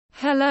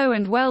Hello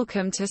and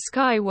welcome to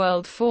Sky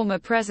World. Former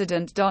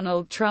President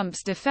Donald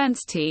Trump's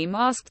defense team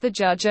asked the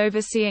judge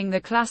overseeing the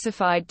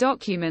classified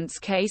documents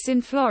case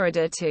in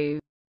Florida to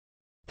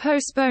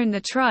postpone the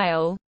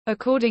trial,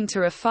 according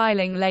to a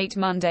filing late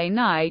Monday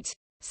night,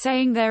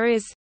 saying there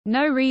is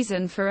no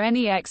reason for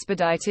any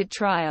expedited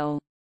trial.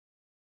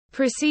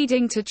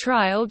 Proceeding to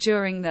trial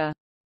during the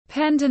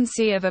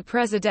pendency of a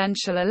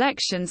presidential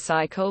election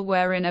cycle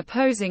wherein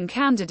opposing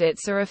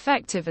candidates are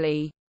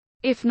effectively,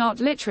 if not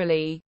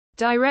literally,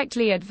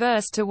 directly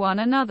adverse to one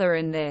another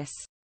in this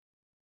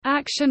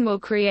action will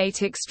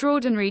create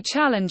extraordinary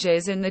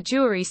challenges in the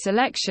jury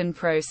selection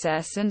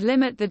process and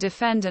limit the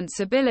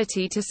defendant's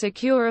ability to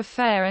secure a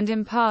fair and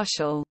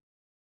impartial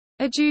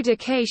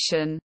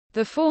adjudication,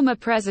 the former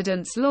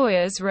president's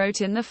lawyers wrote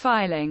in the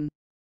filing.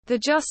 The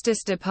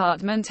Justice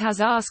Department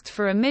has asked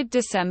for a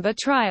mid-December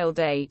trial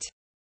date.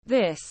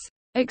 This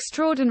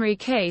extraordinary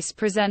case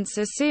presents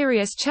a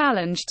serious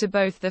challenge to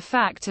both the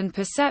fact and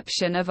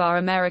perception of our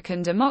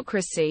American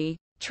democracy,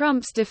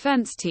 Trump's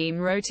defense team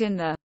wrote in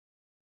the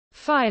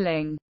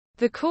filing.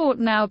 The court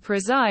now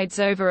presides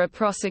over a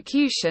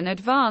prosecution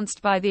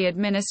advanced by the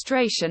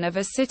administration of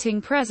a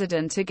sitting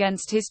president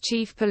against his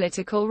chief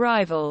political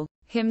rival,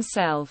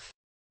 himself,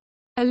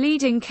 a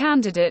leading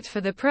candidate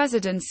for the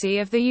presidency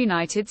of the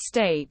United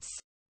States.